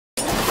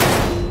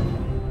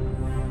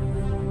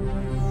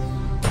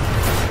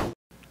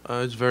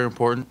It's very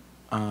important.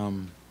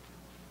 Um,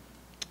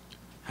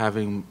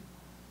 Having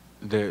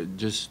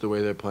just the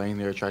way they're playing,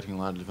 they're attracting a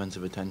lot of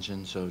defensive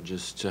attention. So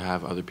just to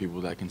have other people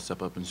that can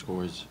step up and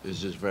score is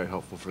just very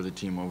helpful for the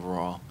team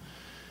overall.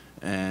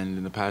 And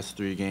in the past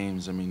 3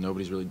 games, I mean,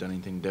 nobody's really done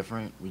anything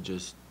different. We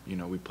just,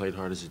 we played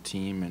hard as a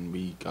team and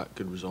we got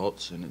good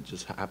results. And it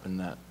just happened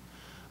that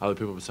other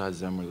people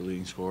besides them were the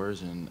leading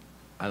scorers. And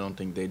I don't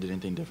think they did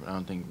anything different. I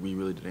don't think we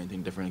really did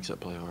anything different except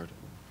play hard.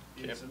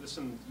 Yeah, so this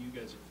one you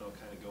guys have felt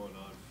kind of going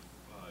on,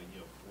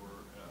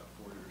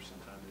 for some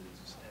time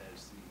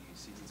as the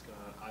season's gone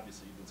on.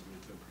 Obviously, you've been somebody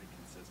that's been pretty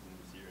consistent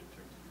this year in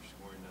terms of your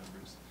scoring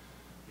numbers.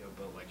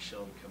 But like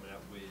Sheldon coming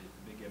out with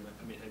big,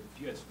 I mean, have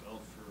you guys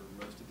felt for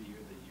most of the year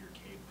that you're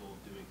capable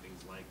of doing things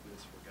like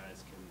this, where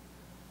guys can,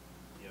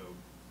 your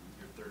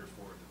third or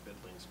fourth or fifth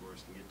leading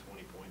scorers can get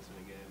 20 points in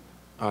a game?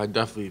 I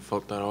definitely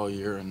felt that all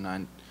year, and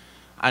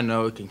I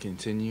know it can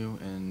continue,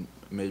 and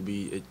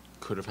maybe it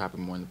could have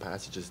happened more in the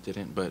past. It just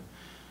didn't. But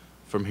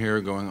from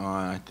here going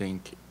on, I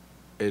think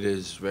it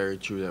is very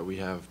true that we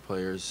have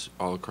players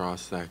all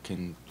across that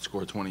can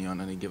score 20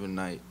 on any given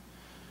night.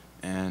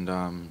 And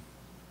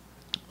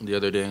the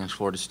other day against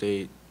Florida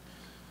State,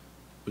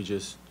 we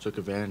just took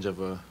advantage of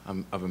a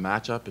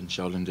matchup, and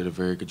Sheldon did a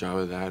very good job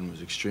of that and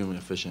was extremely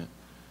efficient,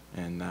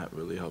 and that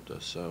really helped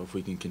us. So if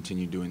we can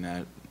continue doing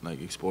that,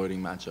 like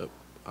exploiting matchup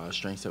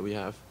strengths that we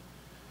have,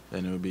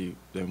 then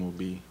we'll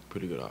be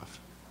pretty good off.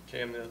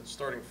 Cam, the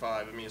starting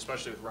five, I mean,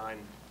 especially with Ryan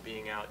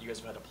being out, you guys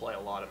have had to play a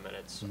lot of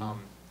minutes. Mhm.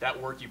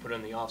 That work you put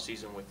in the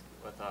offseason with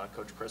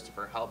Coach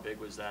Christopher, how big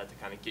was that to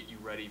kind of get you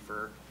ready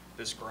for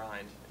this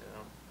grind?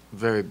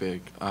 Very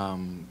big.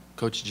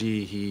 Coach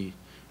G, he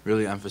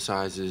really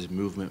emphasizes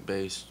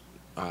movement-based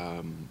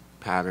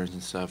patterns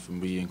and stuff,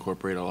 and we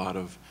incorporate a lot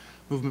of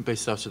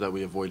movement-based stuff so that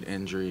we avoid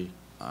injury.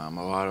 A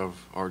lot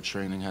of our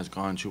training has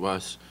gone to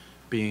us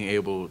being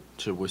able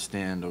to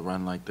withstand a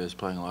run like this,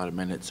 playing a lot of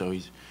minutes. So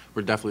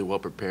we're definitely well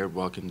prepared,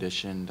 well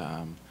conditioned.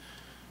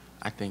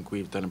 I think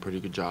we've done a pretty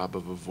good job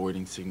of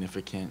avoiding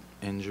significant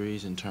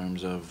injuries in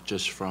terms of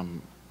just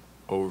from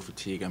over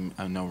fatigue.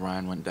 I know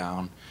Ryan went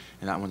down,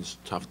 and that one's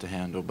tough to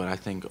handle, but I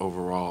think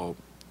overall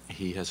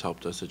he has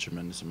helped us a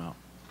tremendous amount.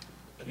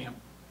 Cam,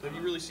 Have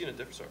you really seen a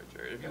difference? Sorry,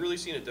 Jerry. Have you really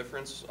seen a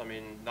difference? I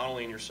mean, not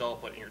only in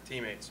yourself but in your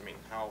teammates. I mean,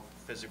 how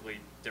physically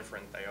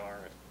different they are.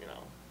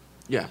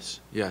 Yes,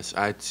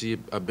 I see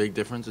a big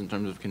difference in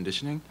terms of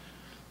conditioning.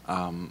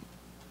 Um,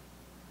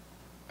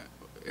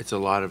 it's a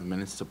lot of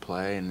minutes to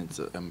play,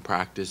 and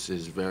practice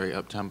is very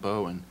up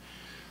tempo, and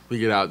we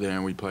get out there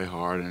and we play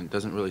hard, and it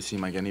doesn't really seem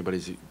like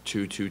anybody's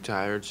too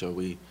tired. So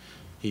we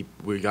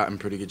got in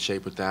pretty good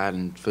shape with that,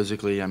 and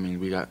physically, I mean,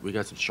 we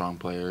got some strong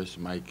players.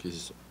 Mike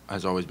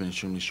has always been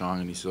extremely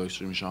strong, and he's still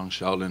extremely strong.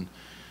 Sheldon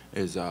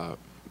is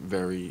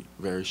very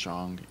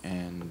strong,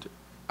 and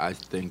I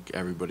think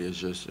everybody has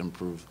just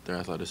improved their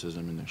athleticism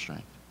and their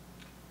strength.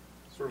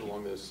 Sort of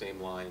along those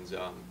same lines,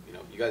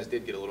 you guys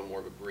did get a little more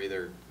of a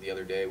breather the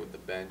other day with the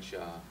bench.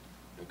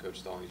 Coach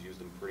Stallings used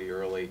them pretty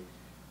early.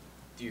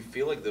 Do you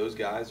feel like those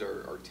guys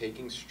are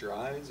taking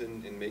strides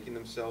and making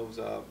themselves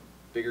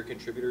bigger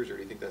contributors, or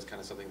do you think that's kind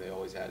of something they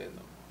always had in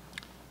them?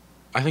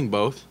 I think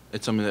both.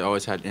 It's something they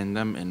always had in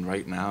them, and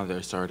right now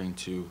they're starting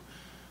to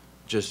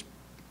just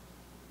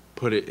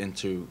put it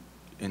into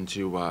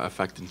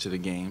effect into the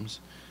games.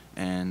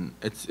 And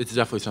it's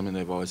definitely something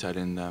they've always had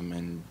in them,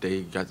 and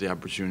they got the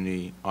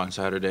opportunity on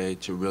Saturday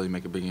to really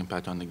make a big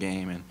impact on the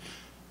game. And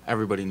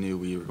everybody knew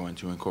we were going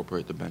to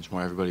incorporate the bench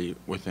more. Everybody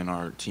within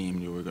our team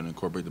knew we were going to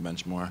incorporate the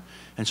bench more,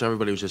 and so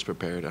everybody was just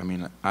prepared. I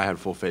mean, I had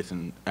full faith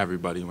in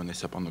everybody when they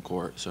stepped on the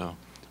court, so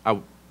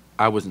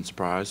I wasn't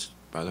surprised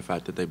by the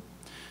fact that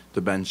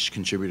the bench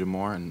contributed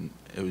more, and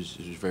it was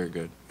very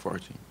good for our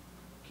team.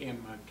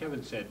 Cam,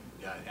 Kevin said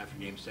after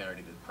game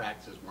Saturday that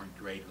practices weren't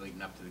great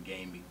leading up to the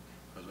game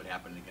because what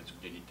happened against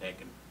Virginia Tech,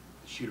 and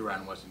the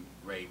shoot-around wasn't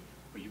great,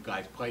 but you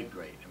guys played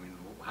great. I mean,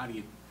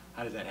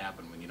 how does that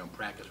happen when you don't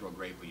practice real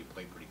great but you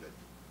play pretty good?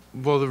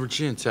 Well, the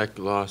Virginia Tech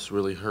loss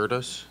really hurt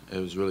us. It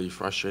was really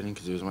frustrating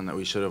because it was one that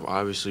we should have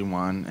obviously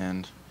won,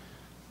 and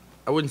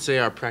I wouldn't say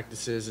our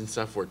practices and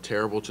stuff were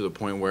terrible to the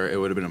point where it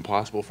would have been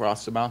impossible for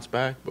us to bounce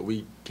back, but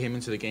we came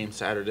into the game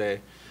Saturday,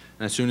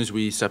 and as soon as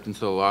we stepped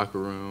into the locker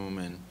room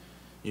and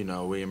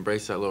we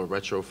embraced that little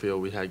retro feel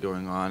we had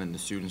going on, and the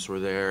students were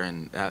there,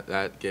 and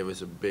that gave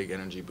us a big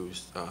energy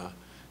boost.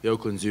 The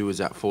Oakland Zoo was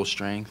at full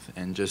strength,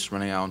 and just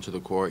running out onto the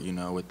court,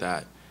 with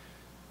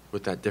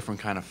that different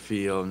kind of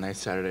feel, nice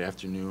Saturday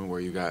afternoon where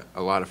you got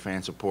a lot of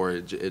fan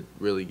support, it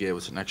really gave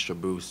us an extra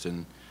boost,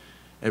 and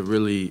it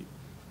really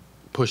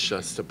pushed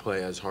us to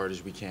play as hard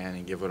as we can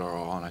and give it our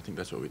all, and I think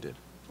that's what we did.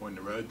 On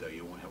the road, though,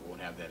 you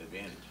won't have that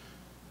advantage.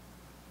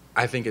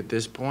 I think at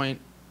this point,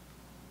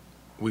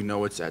 we know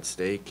what's at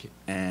stake,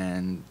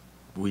 and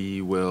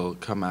we will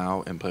come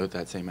out and play with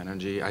that same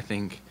energy. I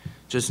think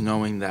just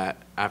knowing that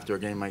after a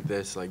game like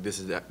this, like this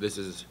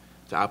is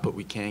the output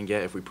we can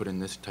get if we put in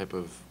this type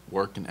of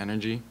work and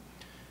energy,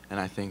 and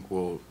I think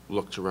we'll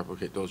look to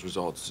replicate those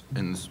results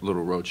in this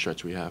little road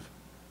stretch we have.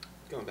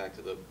 Going back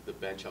to the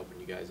bench helping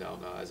you guys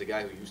out, as a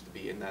guy who used to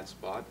be in that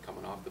spot,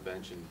 coming off the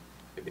bench and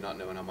maybe not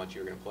knowing how much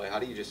you're going to play, how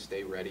do you just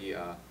stay ready,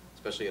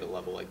 especially at a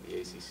level like the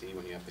ACC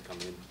when you have to come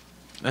in?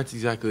 That's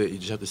exactly it. You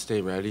just have to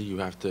stay ready. You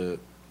have to,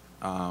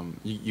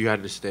 you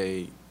got to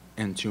stay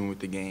in tune with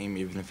the game,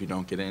 even if you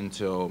don't get in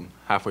until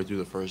halfway through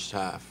the first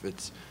half.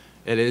 It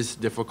is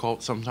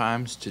difficult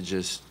sometimes to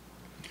just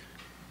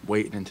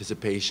wait in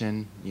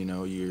anticipation. You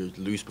know, you're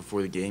loose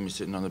before the game. You're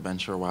sitting on the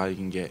bench for a while. You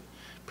can get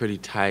pretty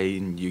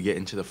tight, and you get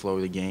into the flow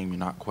of the game. You're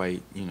not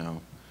quite,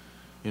 you're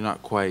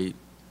not quite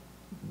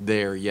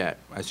there yet.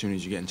 As soon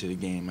as you get into the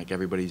game, like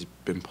everybody's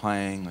been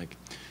playing,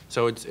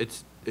 so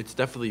it's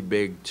definitely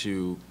big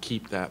to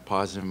keep that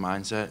positive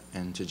mindset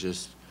and to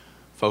just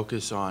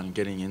focus on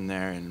getting in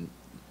there and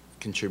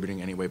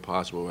contributing any way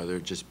possible, whether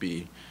it just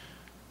be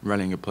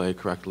running a play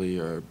correctly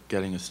or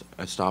getting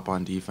a stop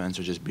on defense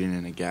or just being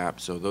in a gap.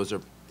 So those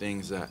are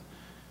things that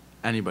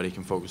anybody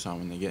can focus on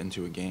when they get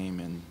into a game,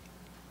 and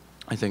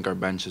I think our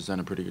bench has done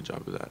a pretty good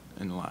job of that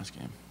in the last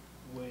game.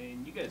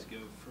 When you guys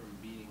go from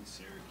beating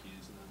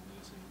Syracuse and then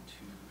losing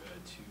to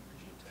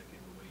Virginia Tech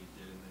in the way you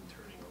did, and then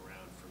turning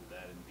around from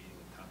that and beating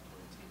a top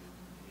 20 team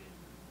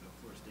in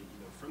Florida State,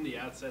 from the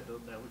outset,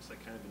 that looks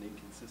like kind of an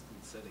inconsistent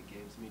set of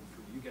games. I mean,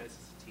 for you guys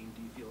as a team,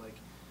 do you feel like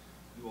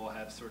you all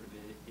have sort of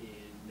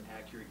an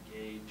accurate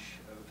gauge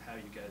of how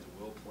you guys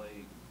will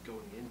play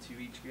going into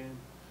each game?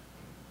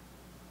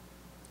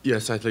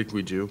 Yes, I think we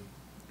do.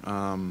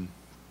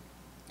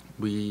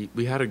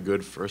 We had a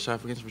good first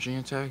half against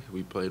Virginia Tech.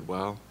 We played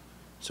well,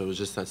 so it was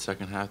just that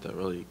second half that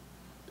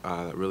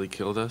really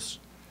killed us.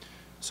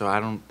 So I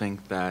don't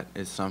think that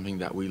is something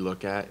that we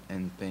look at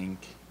and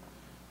think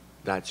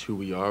that's who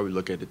we are. We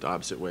look at it the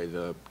opposite way.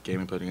 The game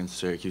we played against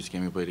Syracuse, the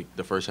game we played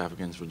the first half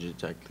against Virginia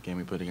Tech, the game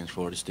we played against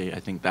Florida State. I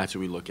think that's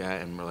what we look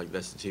at, and we're like,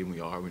 that's the team we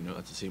are. We know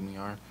that's the team we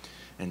are,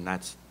 and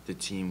that's the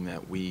team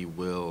that we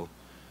will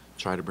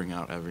try to bring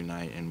out every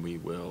night, and we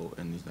will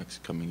in these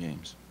next coming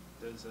games.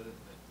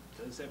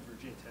 Does that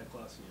Virginia Tech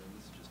loss,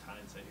 this is just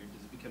hindsight here,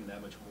 does it become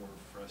that much more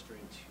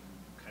frustrating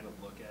to kind of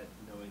look at,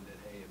 knowing that,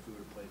 hey, if we would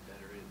have played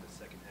better in the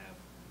second half,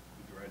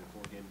 we'd be riding a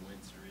 4-game win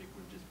streak,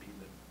 we'd just beaten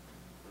a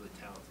really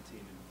talented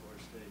team in Florida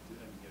State?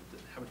 I mean,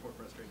 how much more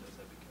frustrating does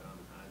that become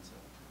in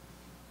hindsight?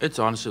 It's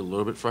honestly a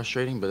little bit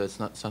frustrating, but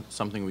that's not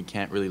something we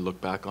can't really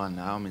look back on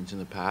now. I mean, it's in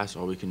the past.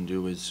 All we can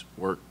do is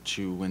work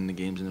to win the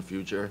games in the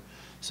future.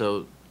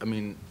 So, I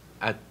mean,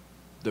 at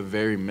the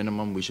very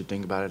minimum, we should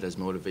think about it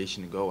as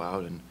motivation to go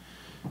out and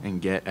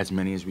get as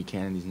many as we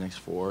can in these next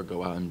 4.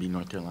 Go out and beat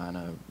North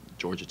Carolina,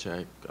 Georgia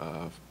Tech,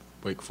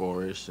 Wake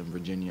Forest, and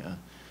Virginia.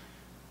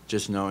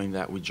 Just knowing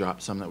that we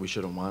dropped some that we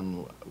should have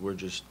won, we're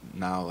just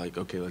now like,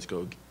 okay, let's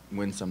go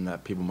win some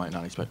that people might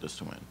not expect us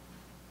to win. I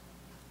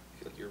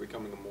feel like you're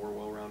becoming a more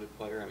well-rounded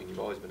player. I mean, you've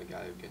always been a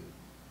guy who can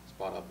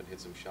spot up and hit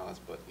some shots,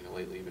 but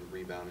lately you've been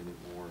rebounding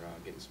it more,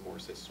 getting some more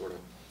assists, sort of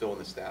filling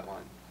the stat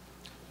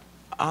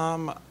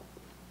line.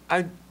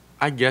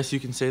 I guess you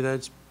can say that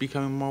it's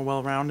becoming more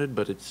well-rounded,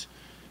 but it's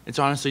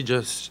honestly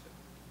just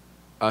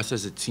us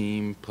as a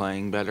team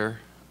playing better.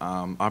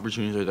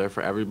 Opportunities are there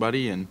for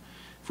everybody, and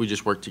if we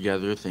just work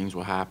together, things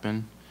will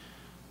happen.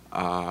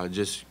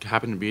 Just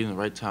happened to be in the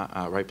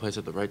right place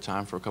at the right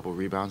time for a couple of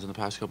rebounds in the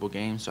past couple of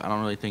games. So I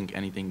don't really think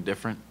anything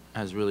different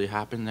has really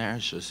happened there.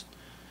 It's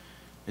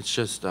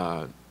just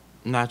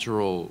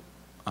natural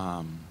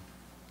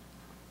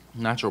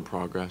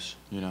progress.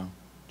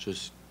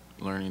 Just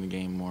learning the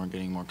game more,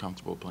 getting more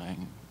comfortable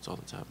playing. That's all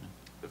that's happening.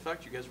 The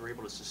fact you guys were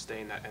able to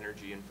sustain that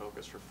energy and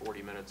focus for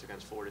 40 minutes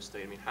against Florida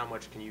State, I mean, how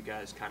much can you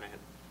guys kind of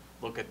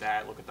look at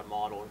the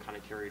model and kind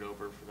of carry it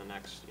over for the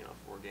next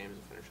 4 games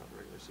and finish out the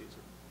regular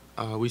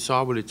season? We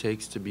saw what it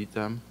takes to beat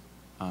them.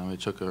 It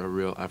took a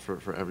real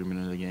effort for every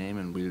minute of the game,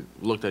 and we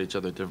looked at each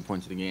other at different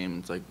points of the game.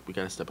 It's like we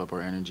got to step up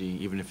our energy.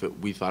 Even if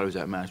we thought it was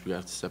at match, we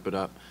have to step it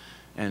up.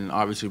 And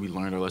obviously we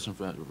learned our lesson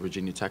from that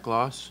Virginia Tech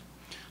loss.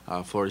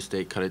 Florida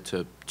State cut it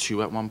to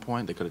 2 at one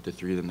point. They cut it to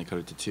 3, then they cut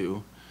it to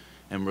 2.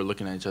 And we're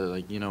looking at each other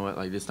like, you know what,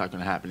 like this is not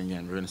going to happen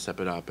again. We're going to step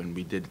it up, and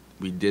we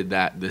did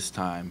that this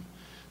time.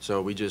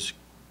 So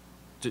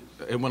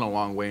it went a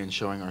long way in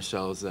showing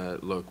ourselves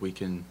that, look, we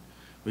can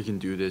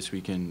do this. We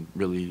can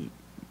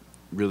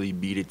really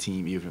beat a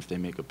team even if they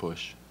make a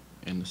push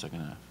in the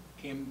second half.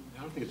 Cam,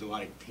 I don't think there's a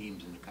lot of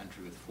teams in the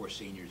country with 4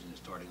 seniors in the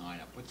starting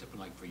lineup. What's it been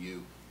like for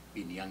you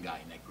being the young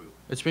guy in that group?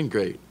 It's been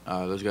great.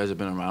 Those guys have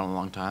been around a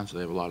long time, so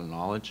they have a lot of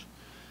knowledge.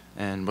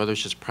 And whether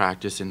it's just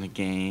practice in the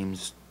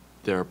games,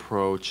 their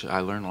approach,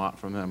 I learned a lot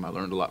from them. I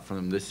learned a lot from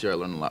them this year. I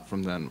learned a lot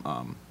from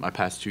them my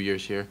past 2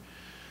 years here.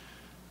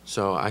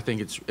 So I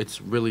think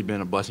it's really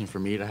been a blessing for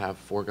me to have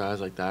 4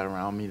 guys like that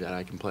around me that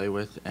I can play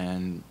with.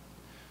 And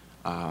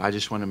I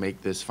just want to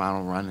make this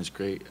final run as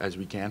great as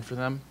we can for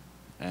them.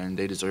 And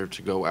they deserve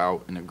to go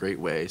out in a great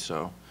way.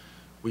 So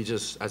we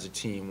just, as a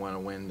team, want to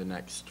win the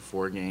next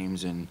 4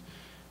 games and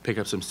pick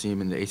up some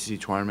steam in the ACC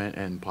tournament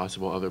and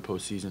possible other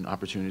postseason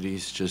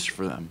opportunities just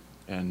for them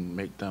and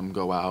make them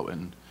go out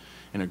and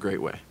in a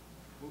great way.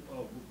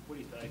 What do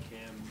you think, Cam?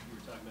 You were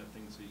talking about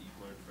things that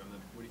you've learned from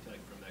them. What do you think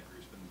from that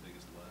group's been the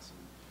biggest lesson?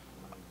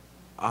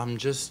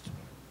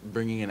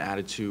 bringing an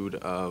attitude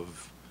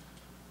of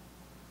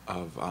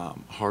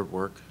hard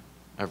work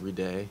every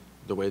day.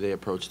 The way they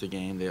approach the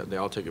game, they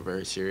all take it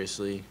very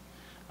seriously.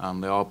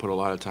 They all put a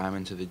lot of time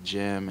into the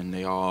gym, and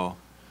they all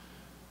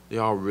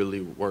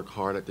really work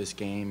hard at this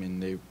game,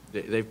 and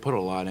they've put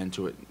a lot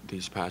into it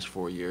these past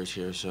 4 years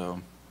here.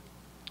 So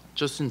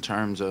just in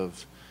terms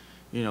of,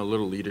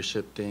 little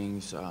leadership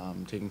things,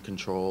 taking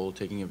control,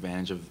 taking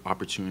advantage of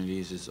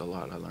opportunities is a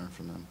lot I learned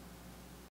from them.